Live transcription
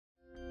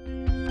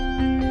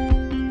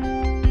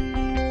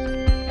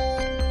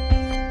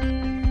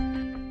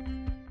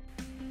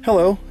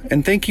Hello,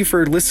 and thank you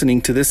for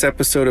listening to this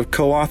episode of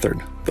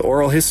Co-Authored, the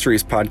Oral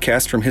Histories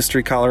podcast from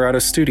History Colorado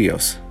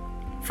Studios.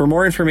 For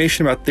more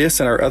information about this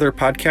and our other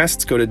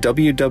podcasts, go to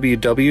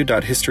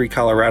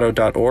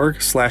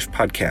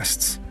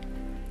www.historycolorado.org/podcasts.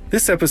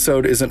 This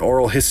episode is an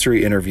oral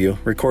history interview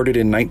recorded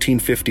in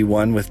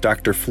 1951 with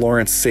Dr.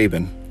 Florence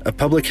Sabin, a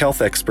public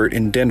health expert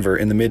in Denver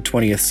in the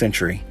mid-20th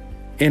century.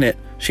 In it,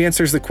 she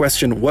answers the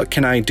question, "What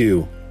can I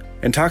do?"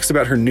 and talks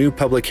about her new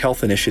public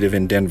health initiative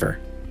in Denver.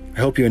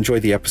 I hope you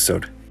enjoy the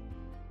episode.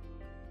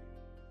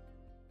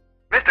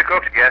 Mr.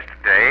 Cook's guest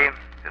today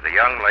is a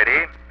young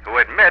lady who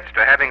admits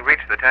to having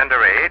reached the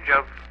tender age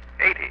of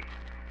 80.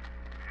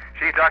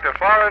 She's Dr.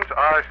 Florence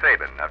R.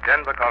 Sabin of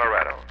Denver,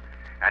 Colorado,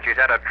 and she's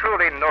had a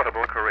truly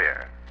notable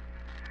career.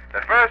 The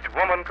first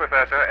woman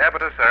professor ever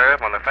to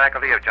serve on the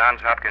faculty of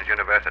Johns Hopkins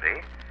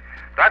University,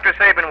 Dr.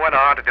 Sabin went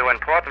on to do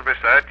important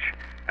research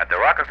at the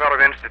Rockefeller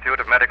Institute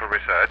of Medical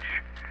Research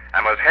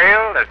and was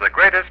hailed as the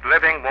greatest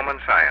living woman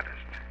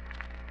scientist.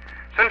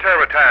 Since her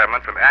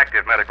retirement from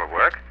active medical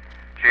work,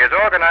 she has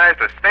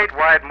organized a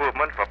statewide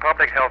movement for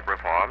public health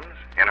reforms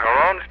in her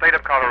own state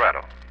of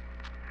Colorado.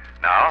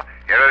 Now,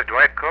 here is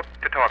Dwight Cook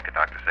to talk to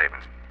Dr.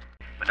 Sabin.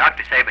 Well,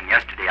 Dr. Sabin,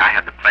 yesterday I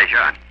had the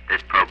pleasure on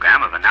this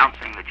program of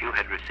announcing that you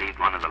had received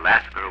one of the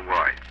Lasker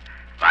Awards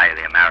via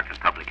the American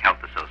Public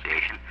Health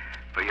Association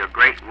for your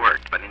great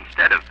work. But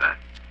instead of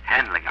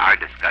handling our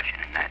discussion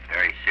in that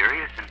very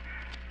serious and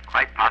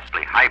quite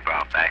possibly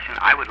highbrow fashion,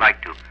 I would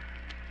like to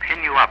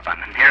pin you up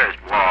on the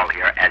nearest wall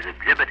here as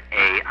Exhibit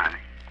A on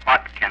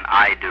what can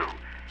I do.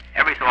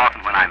 Every so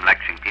often when I'm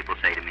lecturing, people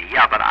say to me,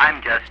 yeah, but I'm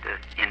just an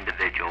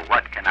individual.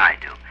 What can I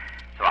do?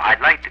 So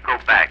I'd like to go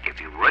back, if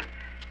you would,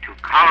 to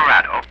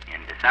Colorado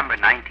in December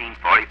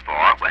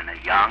 1944 when a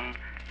young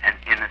and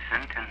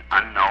innocent and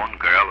unknown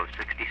girl of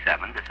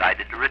 67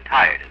 decided to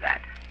retire to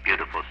that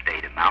beautiful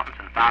state of mountains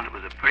and found it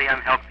was a pretty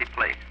unhealthy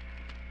place.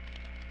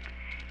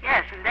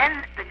 Yes, and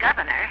then the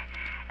governor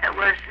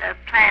was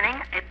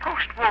planning a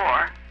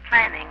post-war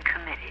planning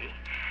committee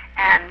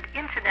and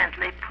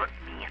incidentally put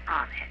me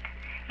on it.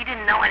 He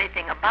didn't know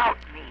anything about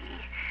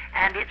me,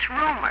 and it's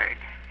rumored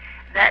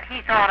that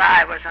he thought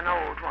I was an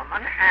old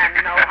woman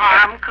and no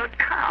harm could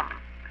come.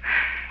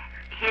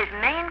 His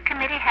main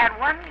committee had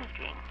one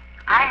meeting.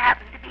 I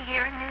happened to be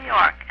here in New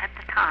York at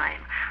the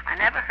time. I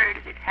never heard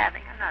of it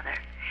having another.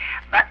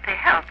 But the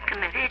health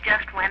committee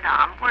just went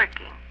on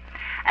working.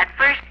 At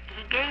first,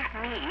 he gave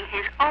me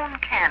his own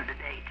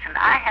candidates, and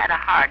I had a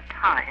hard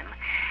time.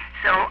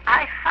 So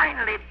I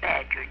finally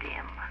badgered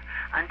him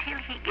until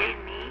he gave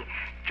me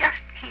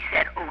he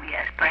said, oh,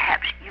 yes,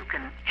 perhaps you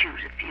can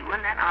choose a few,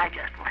 and then I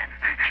just went.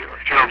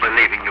 Still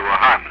believing you were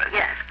harmless.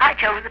 Yes, I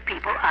chose the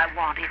people I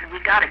wanted, and we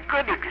got a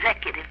good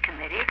executive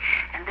committee,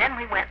 and then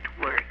we went to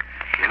work.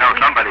 You know,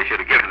 somebody should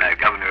have given that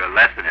governor a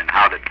lesson in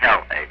how to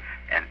tell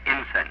an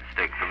incense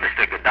stick from a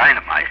stick of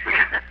dynamite.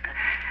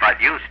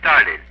 But you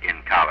started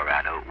in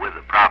Colorado with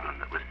a problem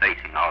that was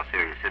facing all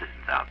serious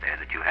citizens out there,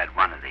 that you had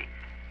one of the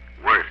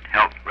worst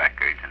health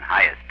records and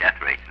highest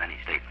death rates in any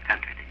state in the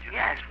country, didn't you?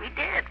 Yes, we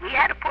did. We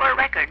had a poor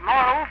record.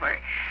 Moreover,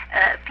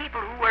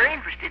 people who were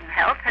interested in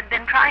health had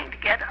been trying to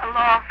get a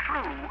law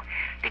through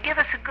to give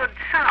us a good,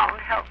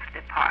 sound health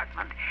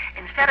department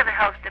instead of a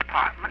health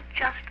department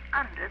just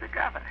under the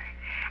governor.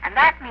 And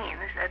that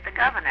means that the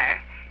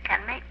governor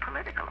can make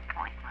political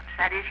appointments.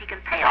 That is, he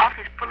can pay off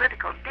his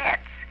political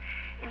debts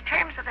in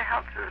terms of the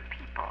health of the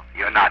people.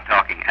 You're not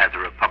talking as a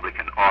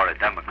Republican or a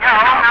Democrat. No,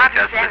 not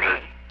just as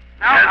any.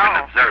 As an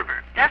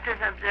observer. Just as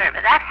an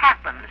observer. That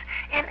happens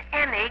in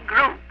any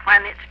group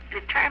when it's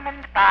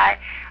determined by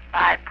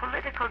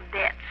political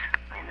debts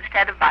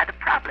instead of by the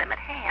problem at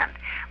hand.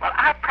 Well,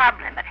 our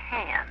problem at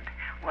hand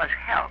was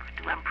health,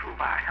 to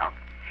improve our health.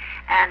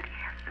 And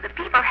the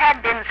people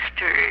had been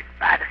stirred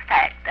by the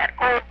fact that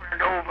over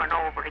and over and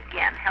over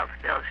again health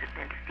bills had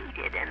been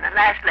defeated. In the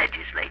last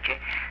legislature,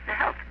 the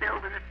health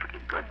bill was a pretty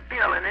good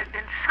bill and had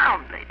been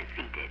soundly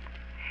defeated.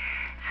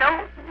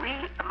 So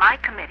my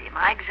committee,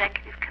 my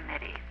executive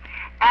committee,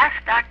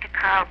 asked Dr.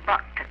 Carl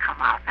Buck to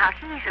come out. Now,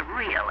 he's a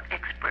real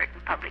expert in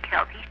public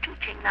health. He's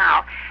teaching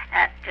now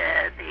at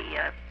the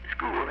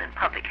school in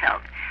public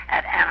health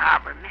at Ann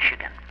Arbor,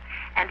 Michigan.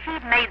 And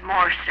he'd made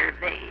more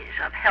surveys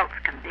of health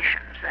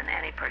conditions than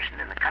any person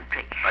in the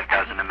country. But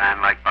doesn't a man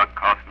like Buck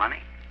cost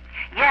money?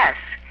 Yes,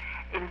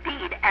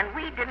 indeed. And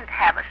we didn't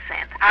have a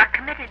cent. Our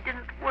committee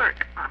didn't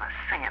work on a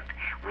cent.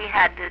 We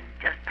had to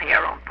just pay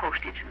our own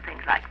postage and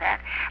things like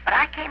that. But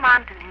I came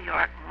on to New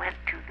York and went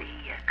to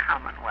the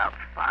Commonwealth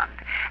Fund.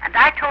 And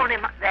I told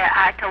them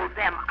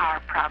our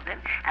problem,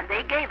 and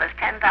they gave us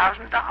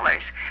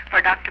 $10,000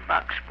 for Dr.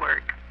 Buck's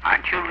work.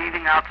 Aren't you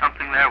leaving out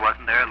something there?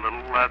 Wasn't there a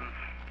little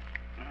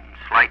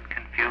slight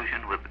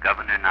confusion with the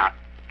governor not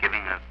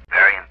giving a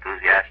very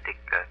enthusiastic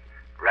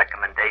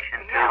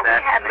recommendation to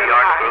that New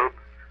York group?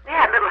 We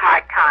had a little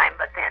hard time,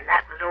 but then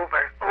that was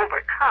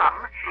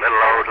overcome.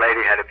 Little old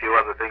lady had a few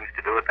other things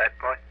to do at that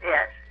point?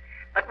 Yes.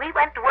 But we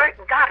went to work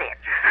and got it.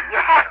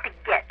 You have to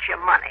get your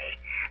money.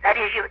 That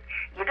is, you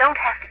that you don't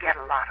have to get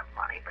a lot of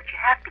money, but you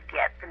have to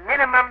get the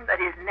minimum that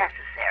is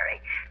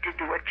necessary to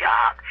do a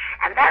job.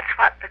 And that's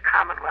what the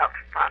Commonwealth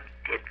Fund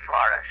did for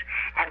us.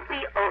 And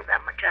we owe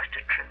them just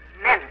a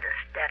tremendous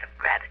debt of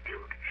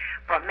gratitude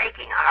for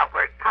making our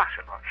work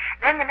possible.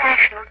 Then the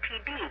National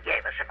TB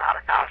gave us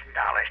about $1,000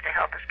 to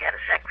help us get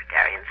a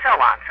secretary and so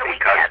on. So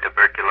because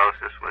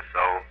tuberculosis was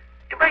so...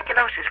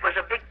 Tuberculosis was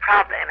a big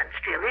problem and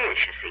still is,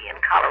 you see, in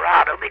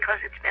Colorado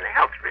because it's been a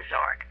health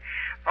resort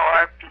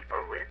for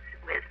people with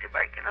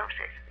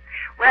tuberculosis.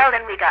 Well,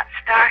 then we got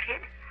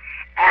started,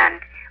 and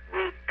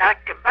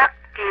Dr. Buck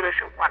gave us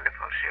a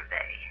wonderful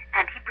survey,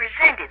 and he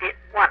presented it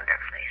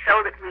wonderfully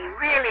so that we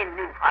really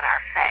knew what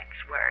our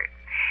facts were.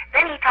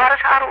 Then he taught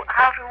us how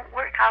to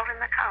work out in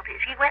the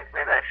counties. He went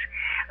with us.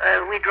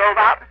 We drove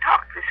out and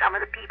talked with some of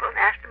the people and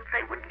asked them if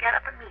they wouldn't get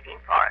up a meeting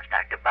for us,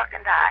 Dr. Buck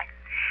and I.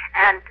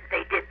 And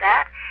they did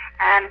that,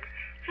 and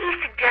he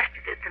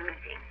suggested at the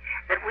meeting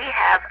that we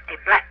have a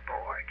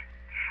blackboard.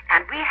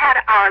 And we had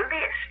our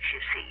lists,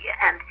 you see,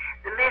 and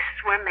the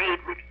lists were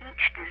made with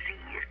each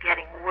disease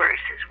getting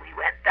worse as we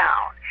went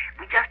down.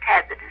 We just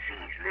had the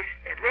disease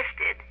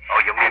listed.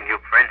 Oh, you mean you,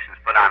 for instance,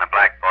 put on a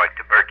blackboard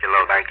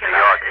tuberculosis, New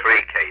York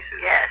 3 cases,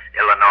 yes.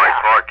 Illinois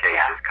 4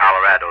 cases,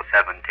 Colorado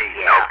 17,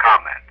 no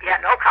comment.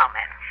 Yeah, no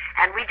comment.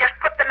 And we just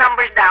put the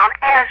numbers down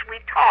as we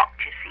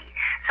talked, you see.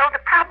 So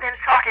the problem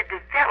sort of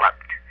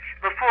developed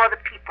before the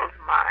people's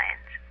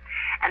minds.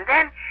 And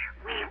then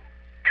we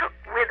took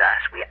with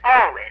us, we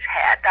always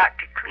had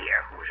Dr.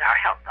 Clear, who was our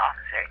health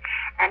officer,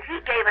 and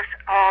he gave us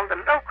all the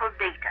local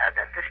data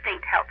that the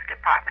state health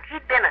department,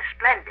 he'd been a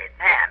splendid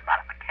man, but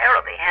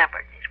terribly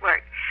hampered in his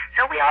work.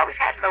 So we always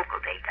had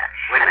local data.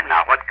 Wait a minute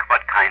now, what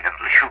kind of,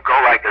 you go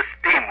like a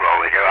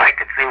steamroller here. I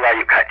can see why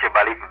you got your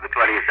money from the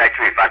 20th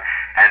Century Fund.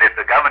 And if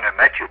the governor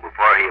met you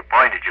before he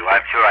appointed you,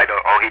 I'm sure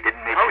he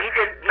didn't meet you. He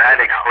didn't. That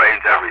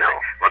explains everything.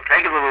 No. Well,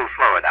 take it a little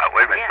slower now.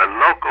 Wait a minute. Yeah. The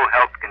local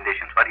health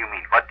conditions, what do you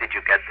mean? What did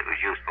you get that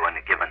was useful in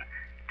a given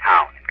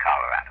town in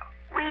Colorado?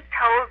 We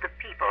told the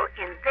people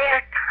in their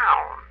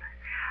town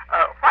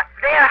what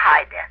their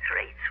high death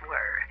rates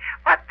were,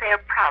 what their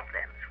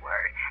problems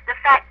were, the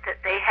fact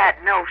that they had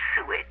no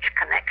sewage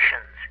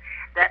connections,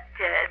 that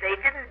they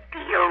didn't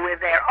deal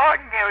with their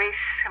ordinary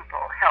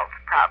simple health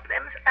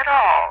problems at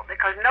all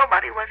because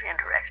nobody was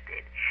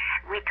interested.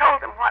 We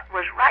told them what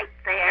was right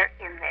there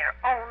in their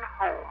own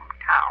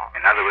hometown.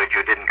 In other words,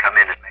 you didn't come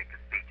in and make a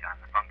speech on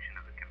the function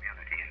of the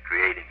community in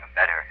creating a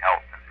better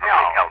health and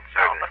public health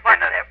service. No, but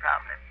what's their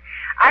problem?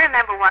 I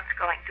remember once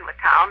going to a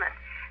town and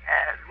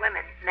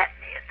women met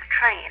me at the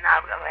train. I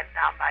went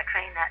down by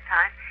train that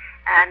time,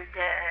 and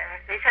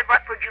they said,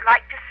 "What would you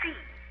like to see?"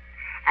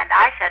 And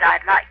I said,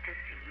 "I'd like to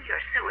see your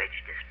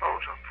sewage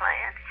disposal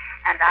plant,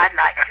 and I'd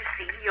like to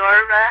see your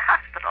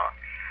hospital."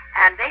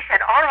 And they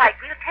said, "All right,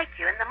 we'll take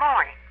you in the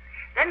morning."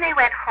 Then they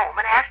went home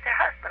and asked their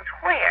husbands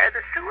where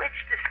the sewage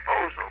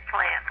disposal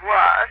plant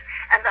was,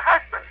 and the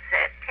husband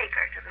said, "Take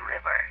her to the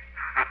river."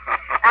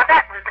 Now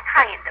that was the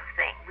kind of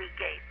thing we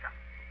gave them,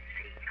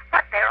 see,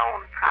 what their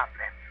own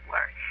problems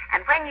were.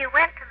 And when you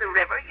went to the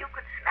river, you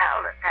could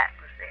smell that that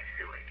was their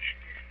sewage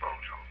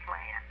disposal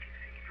plant, you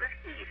see. It was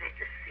easy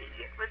to see,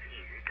 it was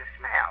easy to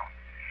smell.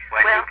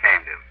 When you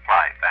came to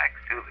apply facts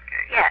to the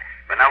case. Yes.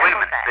 But now, wait a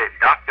minute.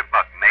 Dr.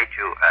 Buck made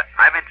you...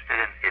 I'm interested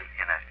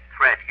in a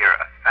thread here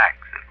of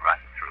facts that run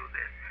through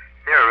this.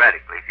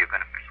 Theoretically, if you're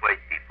going to persuade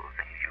people of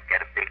things, you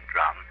get a big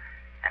drum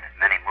and as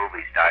many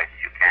movie stars as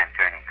you can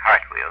turning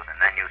cartwheels,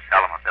 and then you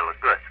sell them a bill of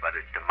goods,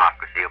 whether it's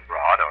democracy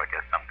abroad or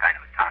just some kind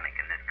of a tonic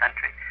in this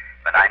country.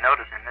 But I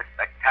notice in this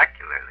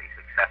spectacularly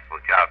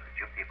successful job that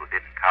you people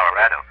did in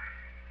Colorado,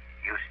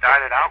 you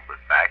started out with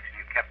facts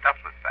and you kept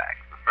up with facts.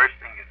 The first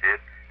thing you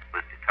did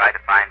was to try to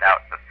find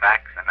out the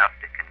facts enough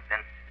to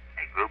convince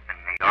a group in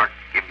New York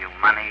to give you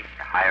money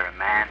to hire a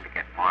man to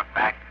get more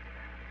facts.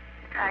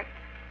 Right.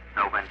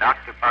 So when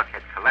Dr. Buck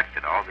had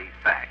collected all these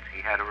facts,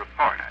 he had a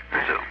report, I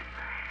presume.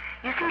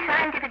 You see,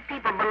 scientific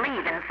people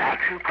believe in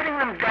facts and putting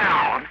them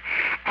down,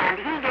 and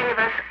he gave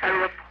us a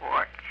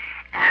report.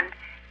 And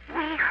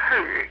we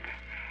heard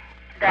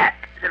that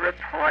the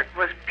report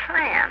was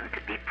planned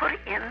to be put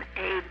in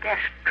a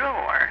desk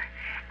drawer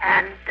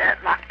and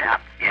locked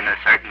up. In a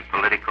certain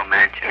political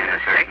mansion in a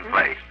certain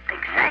place.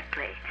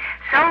 Exactly.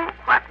 So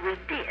what we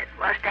did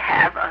was to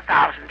have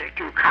 1,000 or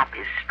 2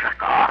 copies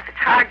struck off. It's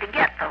hard to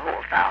get the whole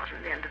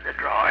 1,000 into the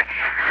drawer.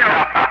 So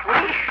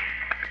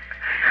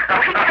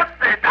we took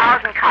the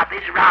 1,000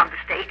 copies around the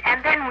state,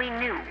 and then we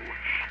knew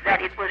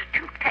that it was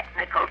too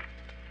technical.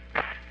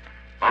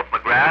 Bob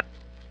McGrath?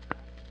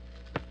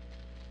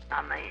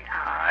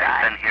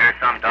 I can hear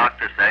some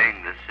doctor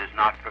saying this is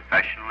not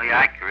professionally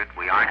accurate.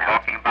 We aren't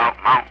talking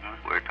about mountains.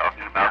 We're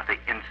talking about the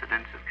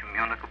incidence of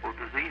communicable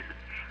diseases.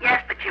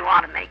 Yes, but you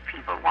want to make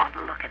people want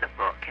to look at a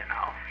book, you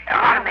know.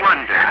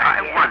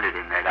 I wondered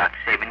in there, Dr.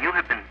 Sabin, you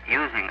have been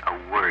using a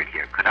word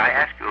here. Could I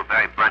ask you a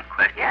very blunt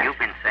question? Yes. You've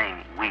been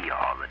saying we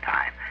all the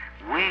time.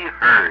 We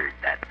heard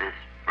that this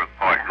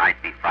report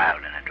might be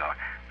filed in a drawer.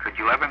 Could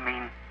you ever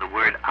mean the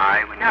word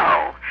I when you...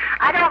 No,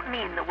 I don't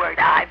mean the word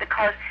I,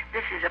 because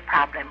this is a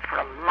problem for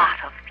a lot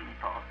of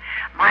people.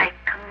 My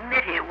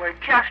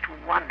just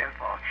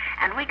wonderful.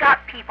 And we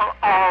got people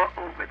all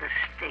over the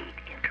state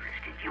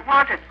interested. You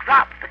want to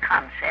drop the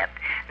concept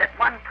that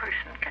one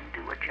person can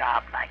do a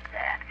job like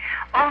that.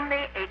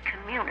 Only a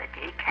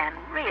community can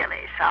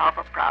really solve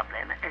a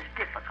problem as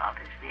difficult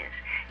as this.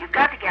 You've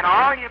got to get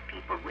all your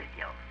people with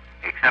you.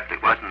 Except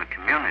it wasn't the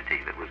community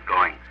that was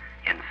going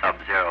in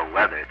sub-zero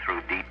weather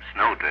through deep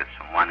snowdrifts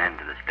from one end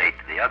of the state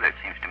to the other. It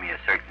seems to me a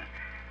certain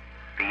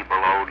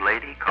feeble old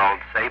lady called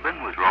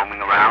Sabin was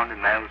roaming around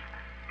in those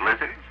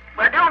blizzards.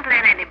 Well, don't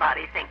let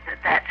anybody think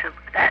that that's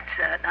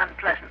an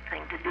unpleasant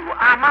thing to do.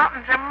 Our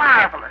mountains are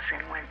marvelous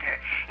in winter.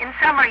 In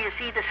summer, you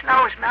see the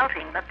snow's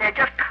melting, but they're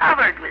just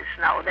covered with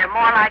snow. They're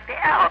more like the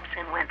Alps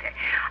in winter.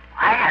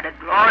 I had a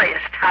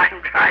glorious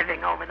time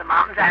driving over the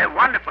mountains. I had a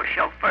wonderful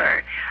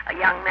chauffeur, a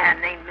young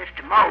man named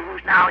Mr. Moe,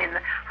 who's now in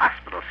the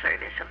hospital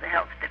service of the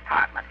health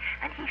department.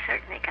 And he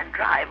certainly can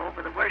drive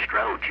over the worst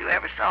roads you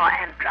ever saw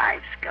and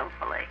drive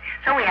skillfully.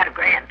 So we had a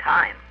grand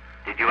time.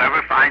 Did you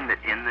ever find that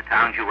in the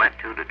towns you went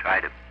to try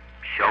to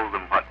show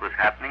them what was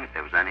happening, if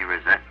there was any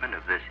resentment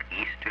of this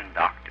Eastern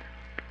doctor?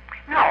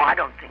 No, I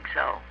don't think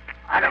so.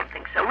 I don't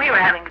think so. We were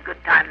having a good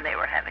time, and they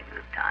were having a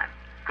good time.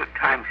 Good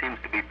time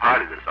seems to be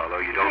part of this, although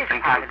you don't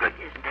think of a good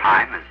isn't it?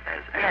 time as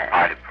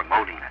part of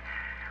promoting it.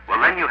 Well,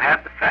 then you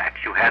had the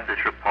facts. You had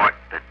this report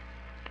that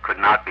could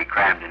not be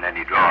crammed in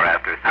any drawer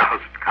after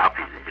 1,000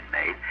 copies had been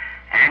made,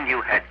 and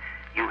you had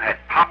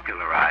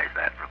popularized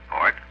that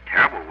report.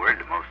 Terrible word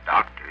to most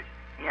doctors.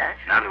 Yes.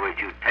 In other words,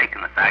 you'd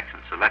taken the facts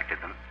and selected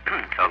them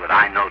so that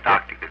I, no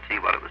doctor, could see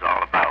what it was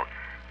all about.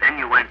 Then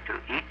you went to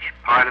each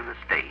part of the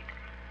state,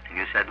 and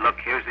you said, look,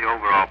 here's the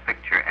overall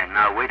picture, and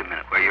now wait a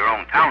minute, where your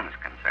own town is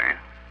concerned,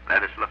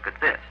 let us look at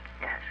this.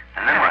 Yes.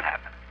 And then what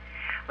happened?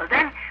 Well,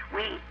 then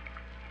we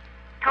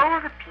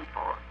told the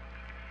people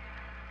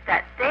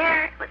that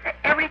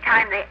every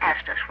time they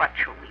asked us, what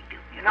shall we do?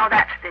 You know,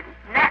 that's the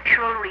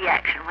natural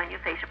reaction when you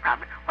face a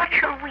problem. What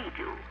shall we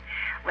do?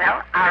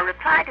 Well, our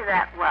reply to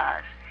that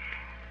was,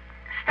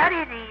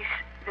 study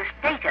this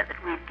data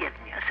that we've given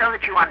you so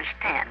that you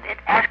understand it.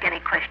 Ask any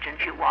questions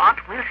you want.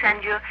 We'll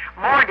send you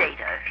more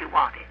data if you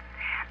want it.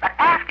 But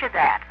after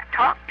that,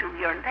 talk to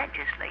your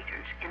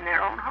legislators in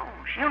their own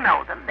homes. You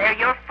know them. They're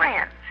your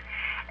friends.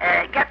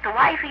 Get the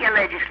wife of your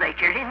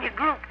legislator in your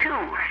group,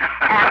 too,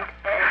 and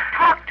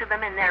talk to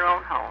them in their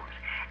own homes.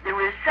 The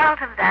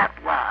result of that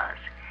was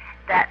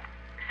that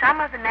some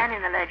of the men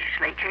in the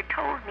legislature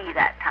told me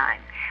that time,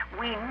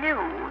 we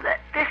knew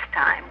that this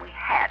time we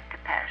had to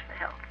pass the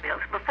health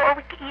bills before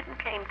we even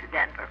came to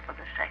Denver for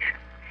the session.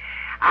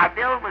 Our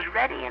bill was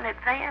ready in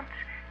advance.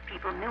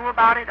 People knew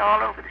about it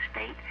all over the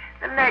state.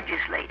 The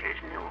legislators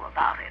knew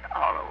about it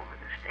all over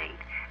the state.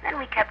 Then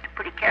we kept a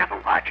pretty careful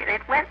watch, and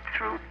it went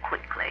through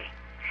quickly.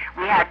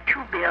 We had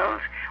two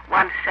bills.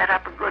 One set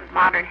up a good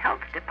modern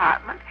health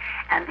department,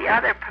 and the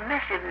other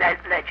permissive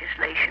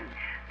legislation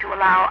to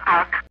allow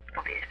our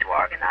counties to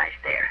organize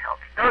their health.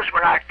 Those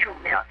were our two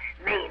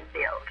main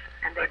bills,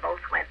 and they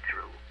both went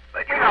through.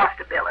 But we lost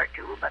a bill or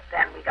two, but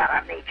then we got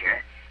our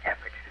major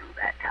efforts through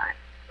that time.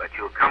 But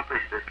you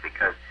accomplished this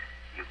because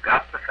you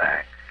got the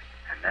facts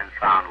and then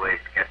found ways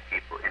to get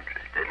people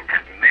interested,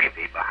 and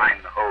maybe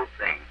behind the whole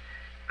thing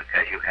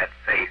because you had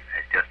faith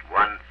as just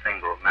one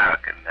single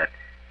American that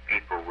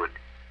people would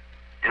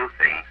do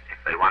things if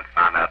they once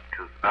found out the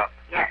truth about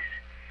them.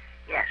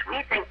 Yes,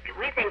 we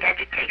think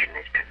education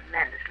is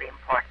tremendously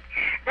important.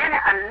 Then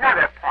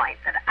another point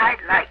that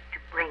I'd like to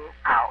bring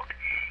out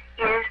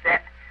is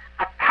that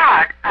a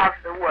part of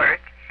the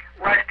work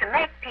was to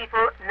make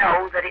people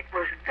know that it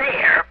was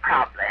their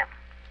problem.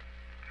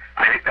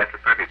 I think that's a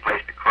perfect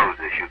place to close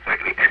this. You've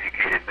certainly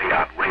educated me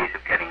on ways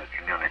of getting the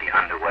community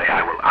underway.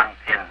 I will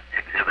unpin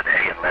Exhibit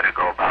A and let her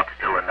go about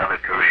still another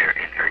career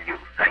in her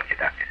youth. Thank you,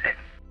 Dr. Sabin.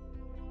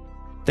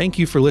 Thank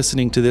you for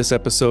listening to this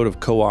episode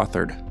of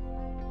Co-Authored.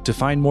 To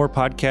find more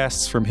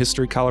podcasts from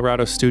History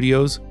Colorado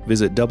Studios,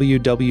 visit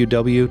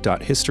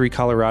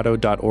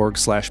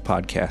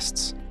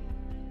www.historycolorado.org/podcasts.